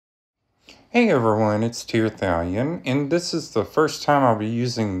Hey everyone, it's Tirthalion, and this is the first time I'll be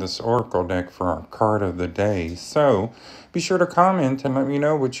using this oracle deck for our card of the day, so be sure to comment and let me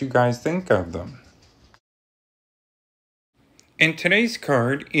know what you guys think of them. And today's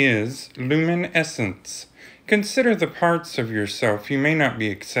card is Lumin Essence. Consider the parts of yourself you may not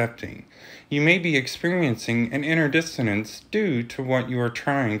be accepting. You may be experiencing an inner dissonance due to what you are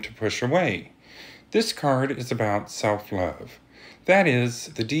trying to push away. This card is about self-love. That is,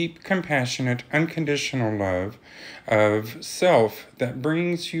 the deep, compassionate, unconditional love of self that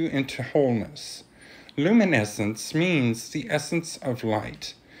brings you into wholeness. Luminescence means the essence of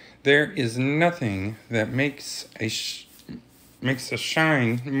light. There is nothing that makes us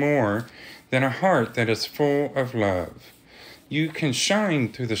shine more than a heart that is full of love. You can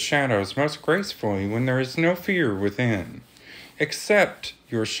shine through the shadows most gracefully when there is no fear within. Accept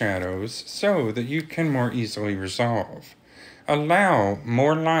your shadows so that you can more easily resolve. Allow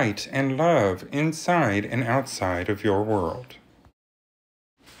more light and love inside and outside of your world.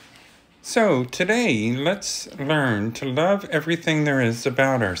 So today, let's learn to love everything there is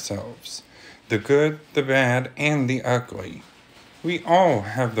about ourselves. The good, the bad, and the ugly. We all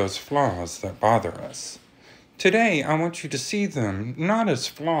have those flaws that bother us. Today, I want you to see them not as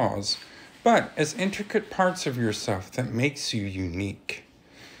flaws, but as intricate parts of yourself that makes you unique.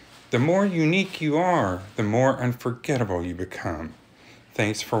 The more unique you are, the more unforgettable you become.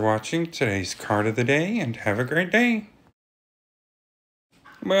 Thanks for watching today's card of the day, and have a great day.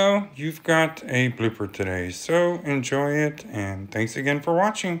 Well, you've got a blooper today, so enjoy it, and thanks again for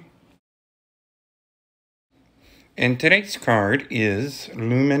watching. And today's card is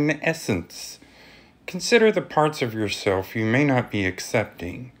Lumin Essence. Consider the parts of yourself you may not be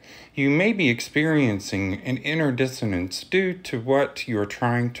accepting. You may be experiencing an inner dissonance due to what you are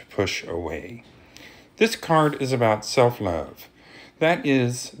trying to push away. This card is about self-love. That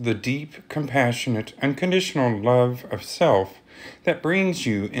is the deep, compassionate, unconditional love of self that brings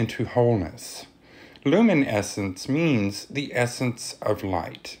you into wholeness. Lumin Essence means the essence of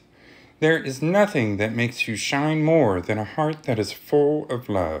light. There is nothing that makes you shine more than a heart that is full of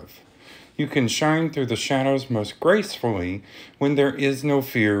love. You can shine through the shadows most gracefully when there is no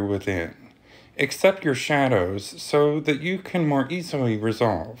fear within. Accept your shadows so that you can more easily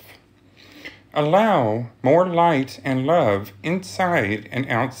resolve. Allow more light and love inside and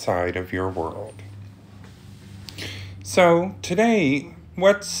outside of your world. So today,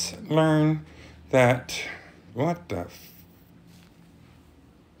 let's learn that,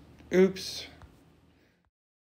 oops.